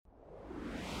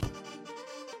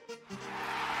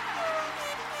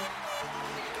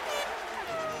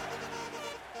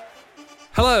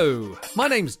Hello, my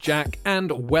name's Jack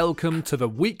and welcome to the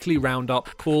weekly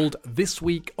roundup called This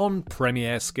Week on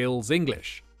Premier Skills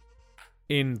English.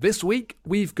 In this week,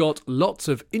 we've got lots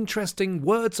of interesting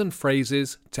words and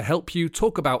phrases to help you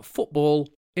talk about football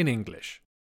in English.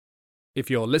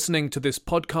 If you're listening to this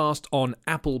podcast on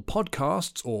Apple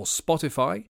Podcasts or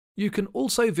Spotify, you can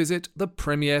also visit the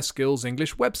Premier Skills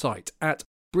English website at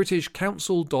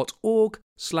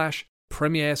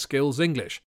britishcouncil.org/Premier Skills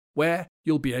English, where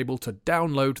you'll be able to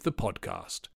download the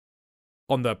podcast.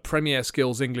 On the Premier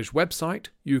Skills English website,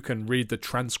 you can read the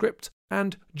transcript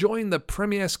and join the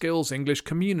Premier Skills English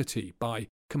community by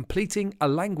completing a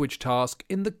language task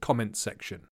in the comments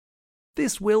section.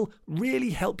 This will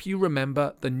really help you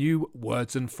remember the new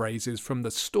words and phrases from the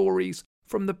stories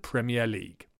from the Premier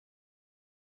League.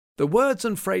 The words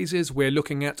and phrases we're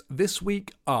looking at this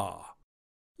week are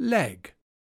leg,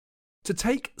 to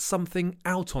take something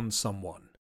out on someone.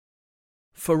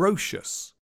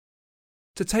 Ferocious,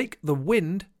 to take the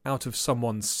wind out of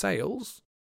someone's sails.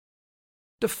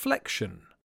 Deflection,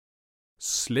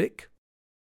 slick,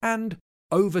 and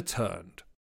overturned.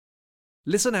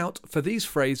 Listen out for these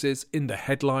phrases in the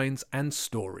headlines and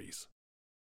stories.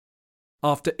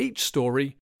 After each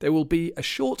story, there will be a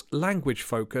short language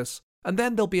focus, and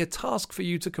then there'll be a task for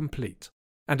you to complete.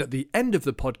 And at the end of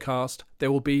the podcast,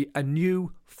 there will be a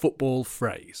new football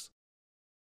phrase.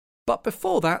 But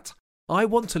before that, I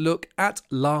want to look at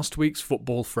last week's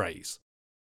football phrase.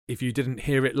 If you didn't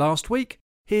hear it last week,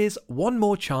 here's one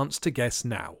more chance to guess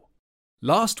now.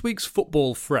 Last week's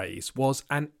football phrase was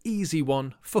an easy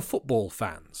one for football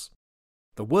fans.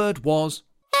 The word was.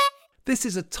 This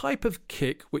is a type of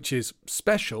kick which is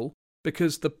special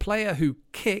because the player who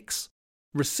kicks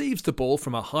receives the ball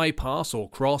from a high pass or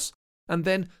cross and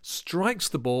then strikes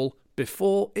the ball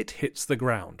before it hits the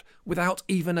ground, without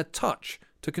even a touch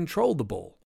to control the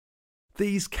ball.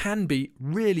 These can be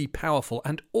really powerful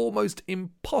and almost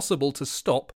impossible to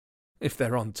stop if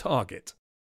they're on target.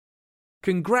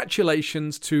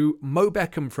 Congratulations to Mo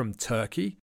Beckham from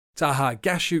Turkey, Taha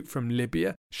Gashoot from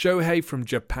Libya, Shohei from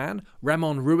Japan,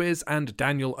 Ramon Ruiz and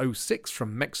Daniel 06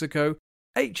 from Mexico,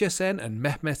 HSN and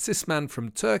Mehmet Sisman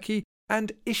from Turkey,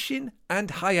 and Ishin and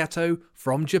Hayato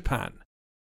from Japan.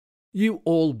 You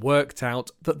all worked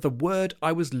out that the word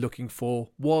I was looking for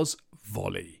was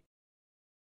volley.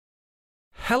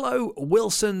 Hello,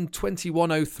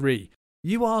 Wilson2103.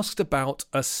 You asked about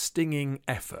a stinging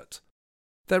effort.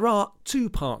 There are two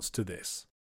parts to this.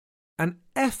 An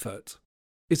effort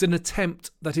is an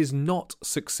attempt that is not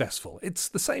successful. It's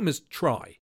the same as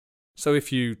try. So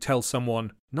if you tell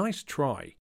someone, nice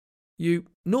try, you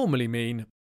normally mean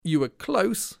you were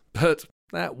close, but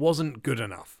that wasn't good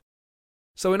enough.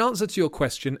 So in answer to your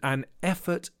question, an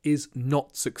effort is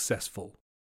not successful.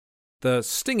 The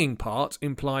stinging part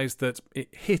implies that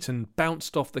it hit and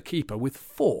bounced off the keeper with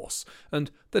force and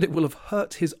that it will have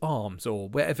hurt his arms or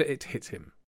wherever it hit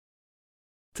him.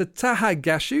 To Taha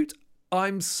Gashoot,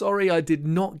 I'm sorry I did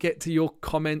not get to your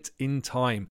comment in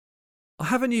time. I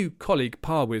have a new colleague,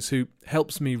 Parwiz, who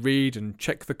helps me read and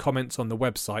check the comments on the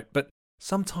website, but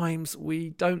sometimes we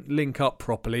don't link up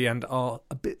properly and are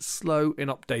a bit slow in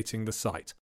updating the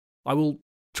site. I will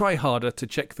try harder to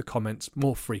check the comments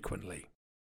more frequently.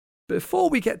 Before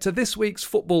we get to this week's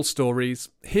football stories,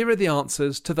 here are the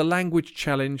answers to the language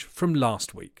challenge from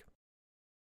last week.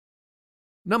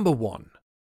 Number 1.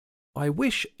 I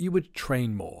wish you would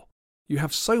train more. You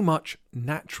have so much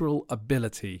natural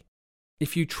ability.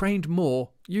 If you trained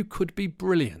more, you could be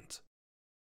brilliant.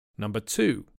 Number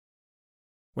 2.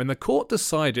 When the court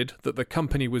decided that the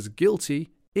company was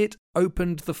guilty, it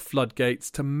opened the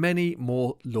floodgates to many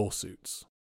more lawsuits.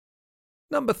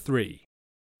 Number 3.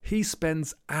 He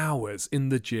spends hours in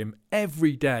the gym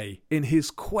every day in his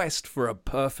quest for a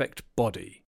perfect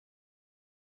body.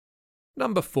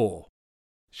 Number 4.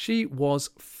 She was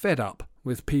fed up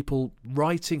with people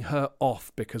writing her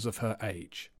off because of her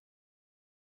age.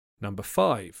 Number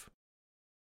 5.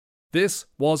 This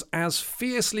was as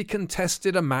fiercely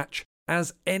contested a match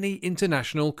as any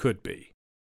international could be.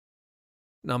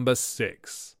 Number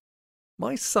 6.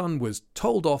 My son was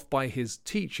told off by his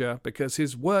teacher because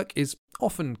his work is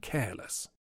often careless.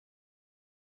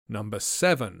 Number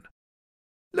 7.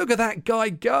 Look at that guy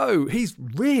go! He's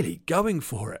really going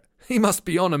for it. He must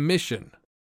be on a mission.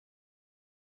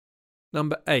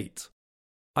 Number 8.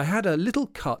 I had a little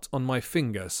cut on my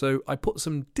finger, so I put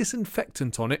some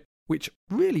disinfectant on it, which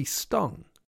really stung.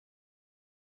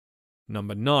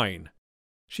 Number 9.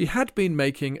 She had been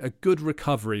making a good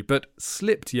recovery but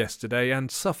slipped yesterday and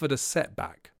suffered a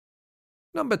setback.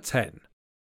 Number 10.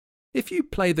 If you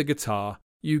play the guitar,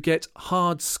 you get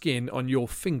hard skin on your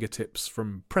fingertips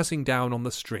from pressing down on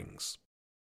the strings.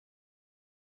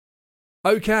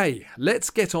 Okay,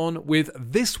 let's get on with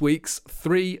this week's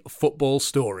 3 football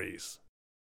stories.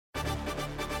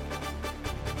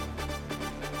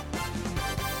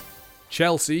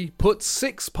 Chelsea put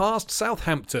 6 past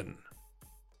Southampton.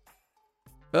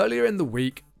 Earlier in the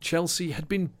week, Chelsea had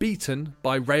been beaten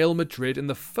by Real Madrid in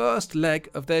the first leg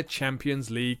of their Champions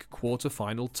League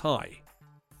quarter-final tie.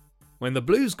 When the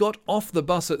Blues got off the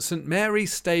bus at St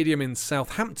Mary's Stadium in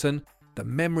Southampton, the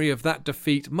memory of that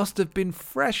defeat must have been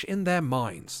fresh in their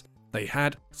minds. They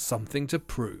had something to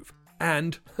prove.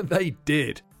 And they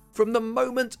did. From the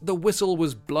moment the whistle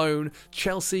was blown,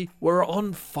 Chelsea were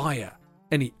on fire.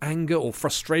 Any anger or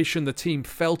frustration the team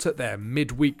felt at their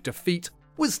midweek defeat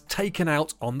was taken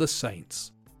out on the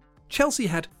Saints. Chelsea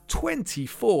had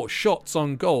 24 shots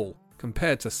on goal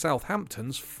compared to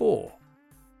Southampton's 4.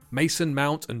 Mason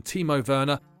Mount and Timo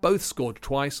Werner both scored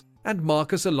twice, and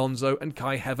Marcus Alonso and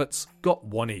Kai Havertz got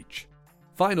 1 each.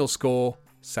 Final score,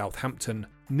 Southampton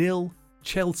 0,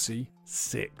 Chelsea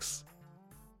 6.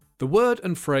 The word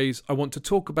and phrase I want to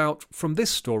talk about from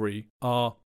this story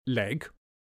are leg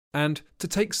and to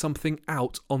take something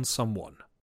out on someone.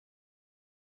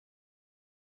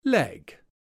 Leg.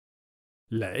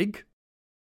 Leg?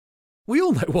 We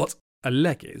all know what a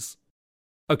leg is.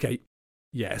 Okay,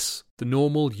 yes, the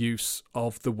normal use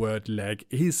of the word leg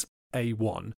is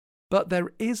A1, but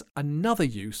there is another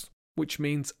use which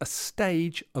means a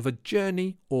stage of a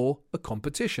journey or a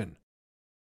competition.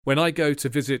 When I go to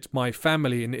visit my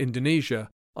family in Indonesia,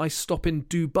 I stop in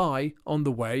Dubai on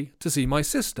the way to see my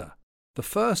sister. The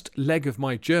first leg of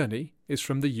my journey is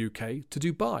from the UK to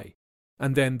Dubai,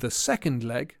 and then the second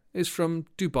leg is from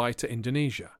Dubai to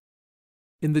Indonesia.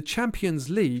 In the Champions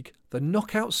League, the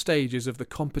knockout stages of the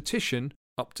competition,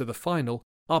 up to the final,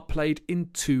 are played in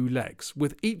 2 legs,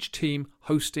 with each team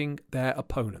hosting their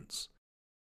opponents.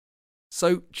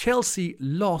 So Chelsea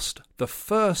lost the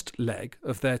first leg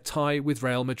of their tie with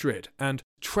Real Madrid and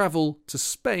travel to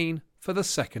Spain for the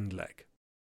second leg.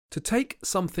 To take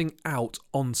something out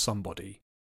on somebody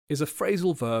is a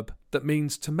phrasal verb that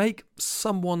means to make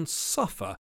someone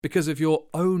suffer because of your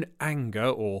own anger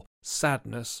or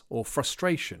sadness or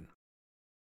frustration.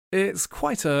 It's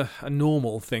quite a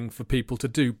normal thing for people to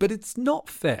do, but it's not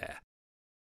fair.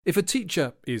 If a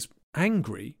teacher is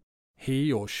angry,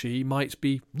 he or she might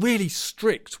be really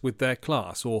strict with their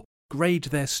class or grade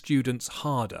their students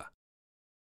harder.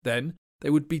 Then they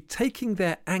would be taking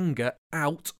their anger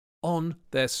out on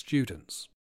their students.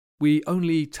 We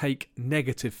only take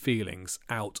negative feelings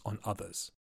out on others.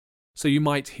 So you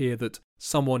might hear that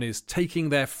someone is taking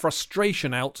their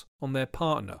frustration out on their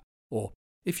partner, or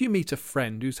if you meet a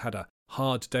friend who's had a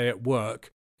hard day at work,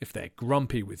 if they're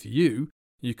grumpy with you,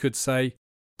 you could say,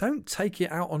 "Don't take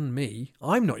it out on me,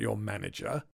 I'm not your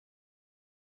manager."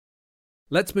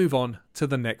 Let's move on to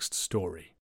the next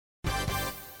story.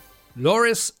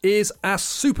 Lloris is a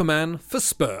Superman for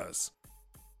Spurs.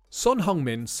 Son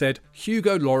Heung-min said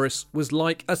Hugo Lloris was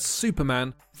like a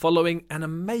Superman following an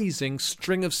amazing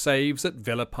string of saves at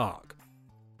Villa Park.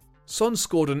 Son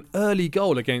scored an early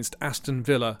goal against Aston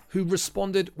Villa, who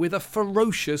responded with a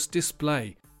ferocious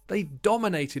display. They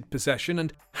dominated possession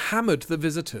and hammered the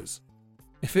visitors.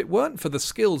 If it weren't for the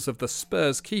skills of the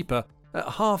Spurs keeper,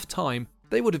 at half-time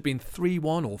they would have been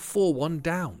 3-1 or 4-1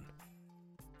 down.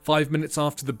 5 minutes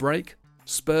after the break,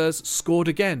 Spurs scored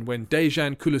again when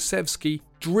Dejan Kulusevski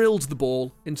drilled the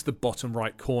ball into the bottom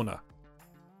right corner.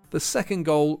 The second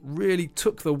goal really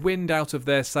took the wind out of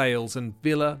their sails and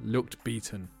Villa looked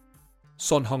beaten.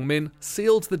 Son Heung-min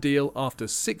sealed the deal after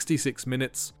 66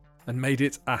 minutes and made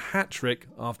it a hat-trick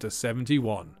after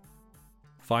 71.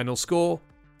 Final score,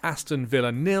 Aston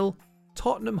Villa 0,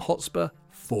 Tottenham Hotspur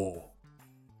 4.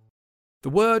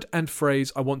 The word and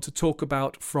phrase I want to talk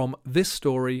about from this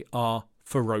story are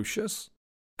ferocious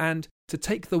and to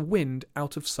take the wind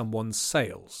out of someone's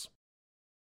sails.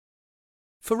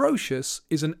 Ferocious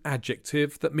is an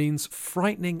adjective that means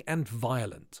frightening and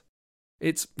violent.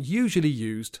 It's usually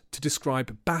used to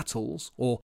describe battles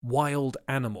or wild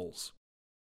animals.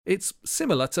 It's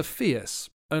similar to fierce,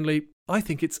 only I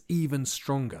think it's even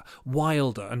stronger,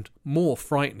 wilder and more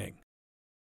frightening.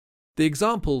 The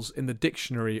examples in the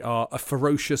dictionary are a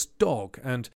ferocious dog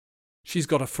and she's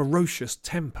got a ferocious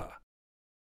temper.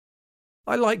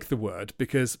 I like the word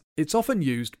because it's often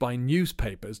used by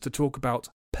newspapers to talk about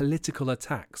political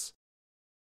attacks.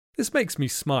 This makes me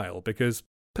smile because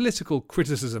political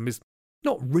criticism is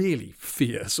not really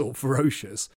fierce or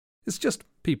ferocious, it's just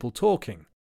people talking.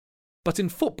 But in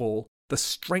football, the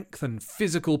strength and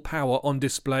physical power on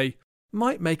display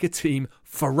might make a team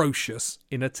ferocious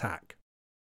in attack.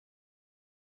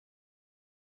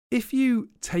 If you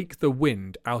take the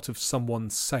wind out of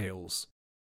someone's sails,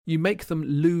 you make them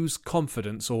lose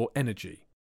confidence or energy.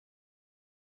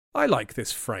 I like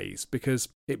this phrase because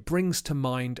it brings to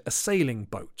mind a sailing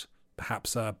boat,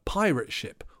 perhaps a pirate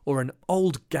ship or an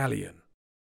old galleon.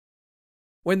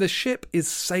 When the ship is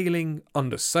sailing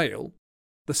under sail,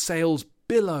 the sails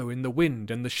billow in the wind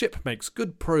and the ship makes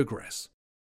good progress.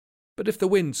 But if the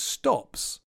wind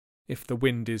stops, if the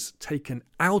wind is taken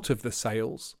out of the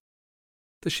sails,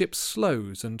 the ship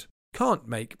slows and can't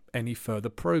make any further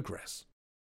progress.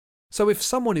 So if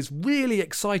someone is really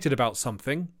excited about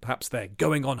something, perhaps they're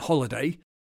going on holiday,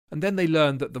 and then they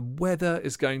learn that the weather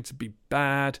is going to be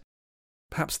bad,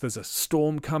 perhaps there's a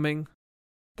storm coming,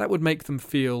 that would make them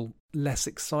feel less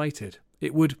excited.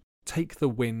 It would take the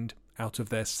wind out of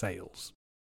their sails.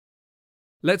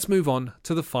 Let's move on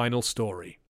to the final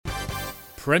story.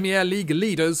 Premier League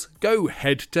leaders go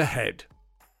head-to-head.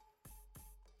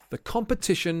 The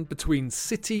competition between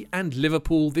City and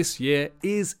Liverpool this year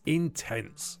is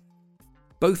intense.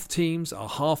 Both teams are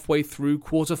halfway through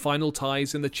quarter-final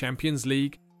ties in the Champions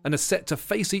League and are set to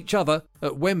face each other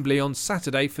at Wembley on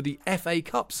Saturday for the FA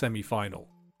Cup semi-final.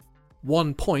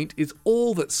 1 point is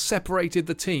all that separated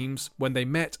the teams when they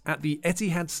met at the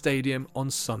Etihad Stadium on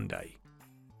Sunday.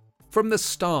 From the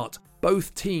start,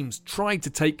 both teams tried to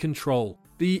take control.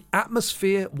 The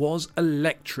atmosphere was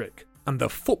electric and the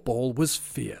football was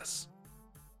fierce.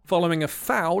 Following a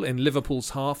foul in Liverpool's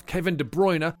half, Kevin De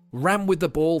Bruyne ran with the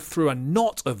ball through a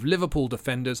knot of Liverpool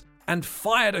defenders and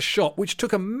fired a shot which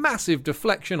took a massive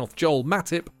deflection off Joel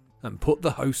Matip and put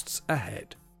the hosts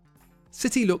ahead.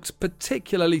 City looked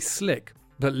particularly slick,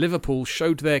 but Liverpool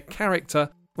showed their character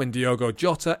when Diogo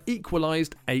Jota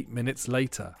equalised 8 minutes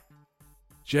later.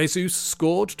 Jesus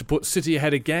scored to put City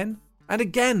ahead again, and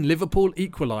again Liverpool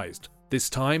equalised. This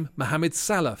time, Mohamed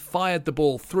Salah fired the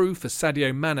ball through for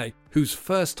Sadio Mane, whose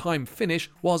first-time finish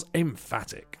was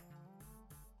emphatic.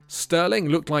 Sterling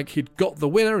looked like he'd got the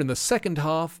winner in the second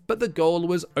half, but the goal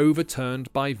was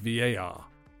overturned by VAR.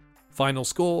 Final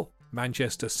score,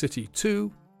 Manchester City 2,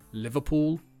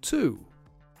 Liverpool 2.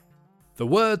 The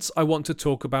words I want to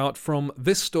talk about from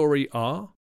this story are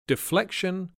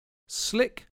deflection,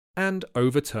 slick, and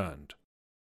overturned.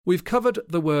 We've covered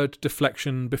the word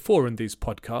deflection before in these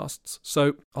podcasts,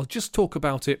 so I'll just talk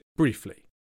about it briefly.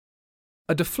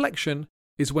 A deflection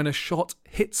is when a shot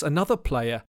hits another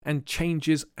player and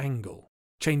changes angle,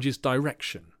 changes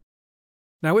direction.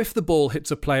 Now, if the ball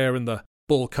hits a player and the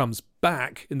ball comes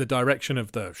back in the direction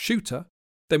of the shooter,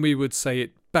 then we would say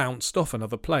it bounced off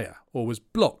another player or was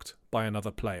blocked by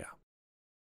another player.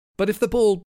 But if the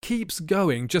ball keeps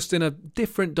going just in a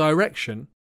different direction,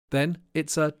 then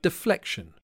it's a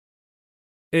deflection.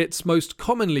 It's most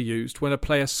commonly used when a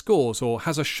player scores or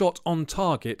has a shot on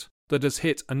target that has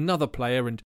hit another player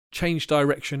and changed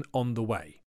direction on the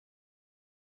way.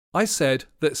 I said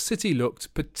that City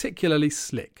looked particularly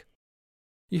slick.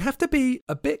 You have to be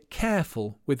a bit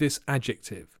careful with this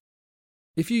adjective.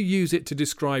 If you use it to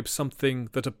describe something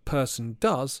that a person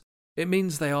does, it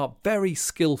means they are very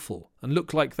skillful and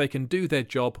look like they can do their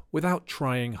job without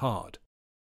trying hard.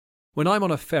 When I'm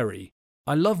on a ferry,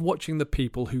 I love watching the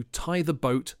people who tie the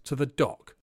boat to the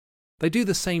dock. They do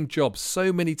the same job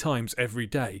so many times every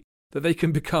day that they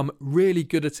can become really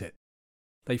good at it.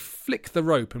 They flick the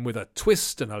rope and with a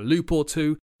twist and a loop or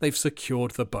two, they've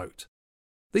secured the boat.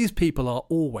 These people are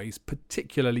always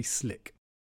particularly slick.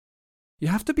 You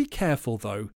have to be careful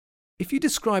though. If you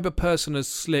describe a person as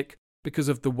slick because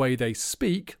of the way they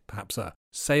speak, perhaps a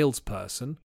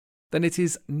salesperson, then it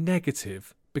is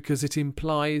negative because it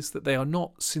implies that they are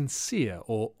not sincere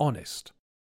or honest.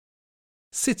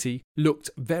 City looked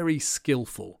very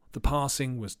skillful. The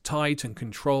passing was tight and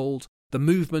controlled. The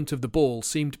movement of the ball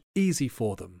seemed easy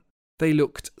for them. They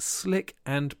looked slick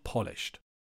and polished.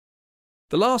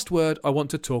 The last word I want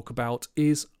to talk about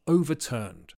is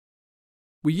overturned.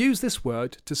 We use this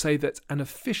word to say that an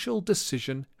official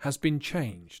decision has been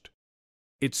changed.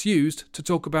 It's used to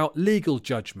talk about legal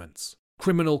judgments.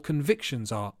 Criminal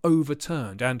convictions are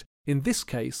overturned, and in this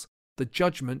case, the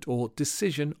judgment or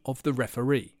decision of the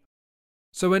referee.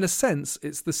 So in a sense,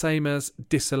 it's the same as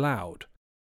disallowed.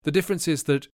 The difference is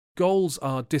that goals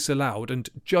are disallowed and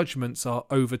judgments are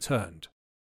overturned.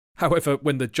 However,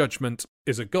 when the judgment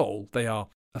is a goal, they are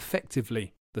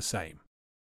effectively the same.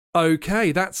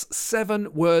 Okay, that's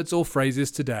 7 words or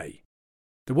phrases today.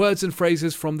 The words and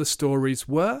phrases from the stories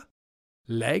were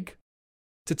leg,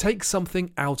 to take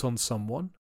something out on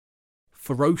someone,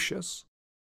 ferocious,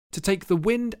 to take the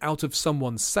wind out of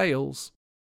someone's sails,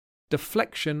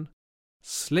 deflection,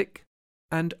 slick,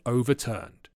 and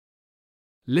overturned.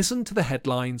 Listen to the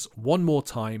headlines one more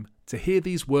time to hear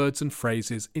these words and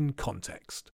phrases in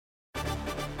context.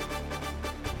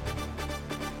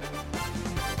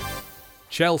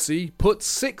 Chelsea put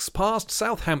 6 past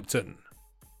Southampton.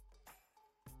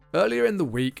 Earlier in the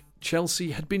week,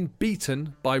 Chelsea had been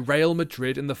beaten by Real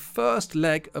Madrid in the first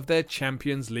leg of their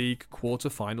Champions League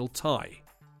quarter-final tie.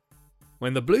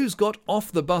 When the Blues got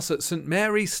off the bus at St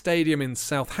Mary's Stadium in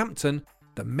Southampton,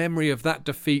 the memory of that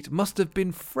defeat must have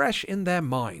been fresh in their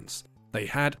minds. They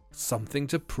had something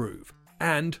to prove.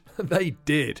 And they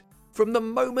did. From the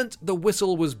moment the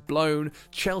whistle was blown,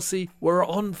 Chelsea were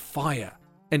on fire.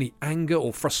 Any anger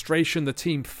or frustration the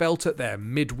team felt at their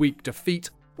midweek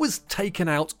defeat was taken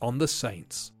out on the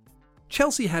Saints.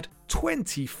 Chelsea had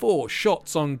 24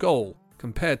 shots on goal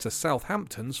compared to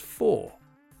Southampton's 4.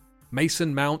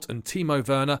 Mason Mount and Timo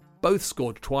Werner both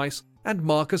scored twice, and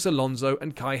Marcus Alonso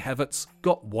and Kai Havertz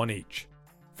got 1 each.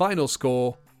 Final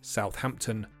score,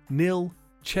 Southampton 0,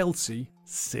 Chelsea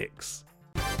 6.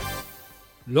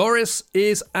 Lloris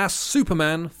is a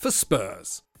Superman for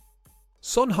Spurs.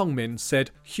 Son Heung-min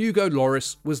said Hugo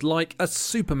Lloris was like a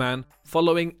Superman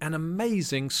following an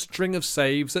amazing string of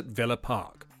saves at Villa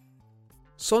Park.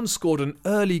 Son scored an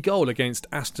early goal against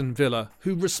Aston Villa,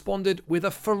 who responded with a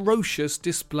ferocious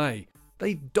display.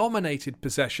 They dominated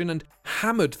possession and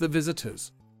hammered the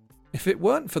visitors. If it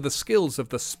weren't for the skills of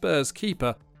the Spurs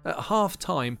keeper, at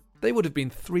half-time they would have been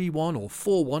 3-1 or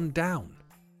 4-1 down.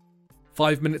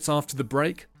 5 minutes after the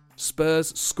break,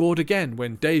 Spurs scored again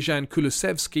when Dejan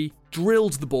Kulusevski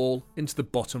drilled the ball into the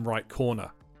bottom right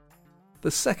corner. The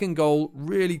second goal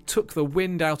really took the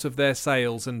wind out of their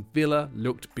sails and Villa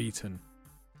looked beaten.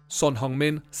 Son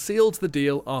Heung-min sealed the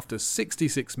deal after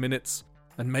 66 minutes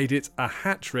and made it a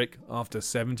hat-trick after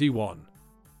 71.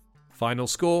 Final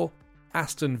score,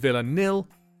 Aston Villa 0,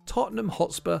 Tottenham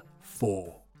Hotspur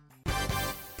 4.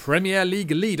 Premier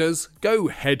League leaders go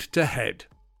head-to-head.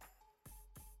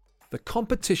 The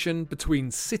competition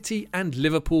between City and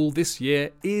Liverpool this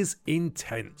year is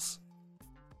intense.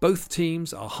 Both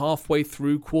teams are halfway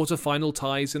through quarter-final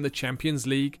ties in the Champions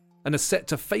League and are set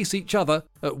to face each other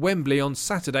at Wembley on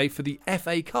Saturday for the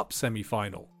FA Cup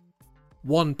semi-final.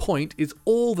 1 point is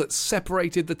all that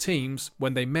separated the teams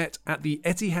when they met at the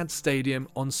Etihad Stadium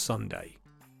on Sunday.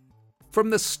 From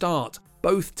the start,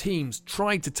 both teams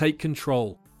tried to take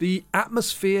control. The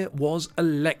atmosphere was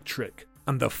electric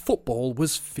and the football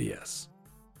was fierce.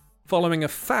 Following a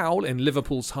foul in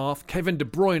Liverpool's half, Kevin De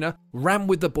Bruyne ran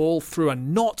with the ball through a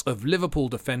knot of Liverpool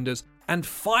defenders and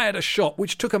fired a shot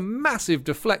which took a massive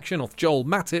deflection off Joel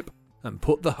Matip and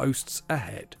put the hosts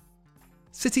ahead.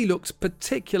 City looked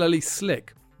particularly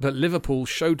slick, but Liverpool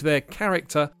showed their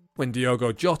character when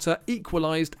Diogo Jota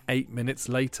equalised 8 minutes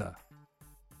later.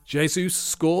 Jesus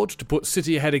scored to put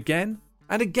City ahead again,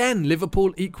 and again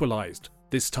Liverpool equalised.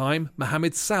 This time,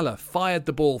 Mohamed Salah fired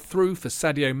the ball through for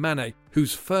Sadio Mane,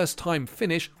 whose first-time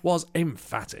finish was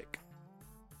emphatic.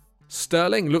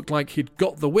 Sterling looked like he'd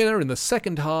got the winner in the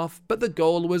second half, but the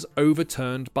goal was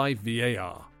overturned by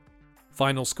VAR.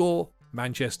 Final score,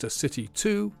 Manchester City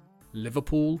 2,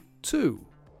 Liverpool 2.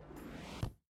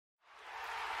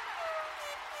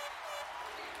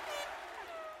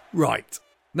 Right,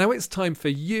 now it's time for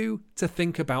you to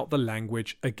think about the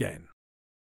language again.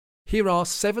 Here are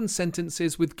 7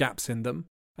 sentences with gaps in them,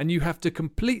 and you have to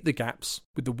complete the gaps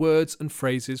with the words and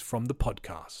phrases from the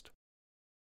podcast.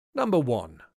 Number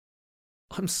 1.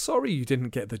 I'm sorry you didn't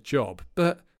get the job,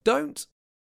 but don't.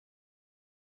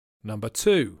 Number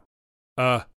 2.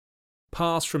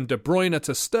 Pass from De Bruyne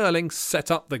to Sterling set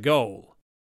up the goal.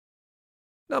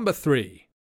 Number 3.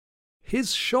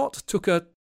 His shot took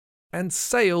and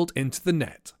sailed into the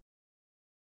net.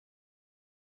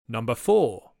 Number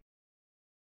 4.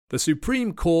 The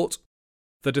Supreme Court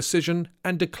the decision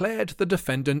and declared the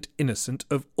defendant innocent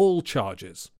of all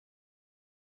charges.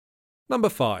 Number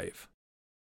 5.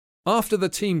 After the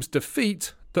team's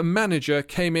defeat, the manager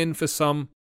came in for some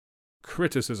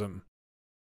criticism.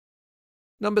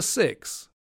 Number 6.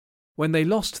 When they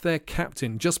lost their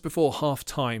captain just before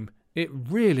half-time, it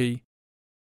really...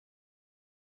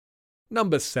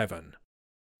 Number 7.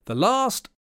 The last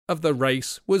of the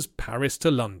race was Paris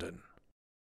to London.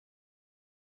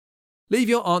 Leave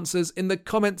your answers in the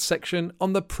comments section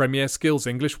on the Premier Skills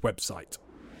English website.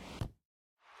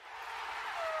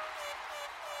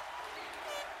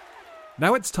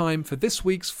 Now it's time for this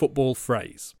week's football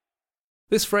phrase.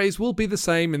 This phrase will be the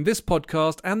same in this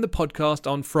podcast and the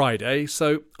podcast on Friday,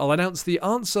 so I'll announce the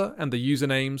answer and the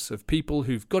usernames of people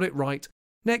who've got it right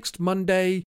next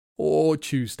Monday or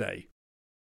Tuesday.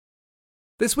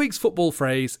 This week's football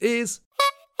phrase is...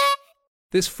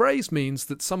 This phrase means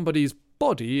that somebody's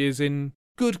body is in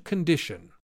good condition.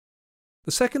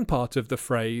 The second part of the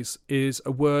phrase is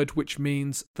a word which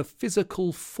means the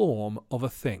physical form of a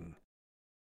thing.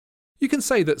 You can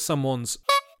say that someone's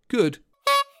good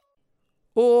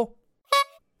or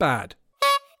bad.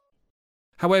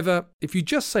 However, if you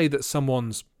just say that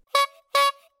someone's,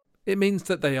 it means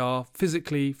that they are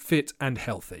physically fit and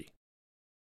healthy.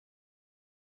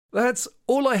 That's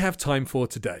all I have time for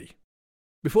today.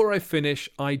 Before I finish,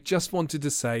 I just wanted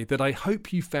to say that I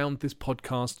hope you found this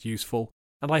podcast useful,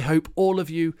 and I hope all of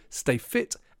you stay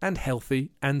fit and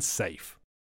healthy and safe.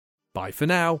 Bye for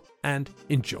now, and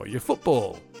enjoy your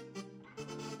football.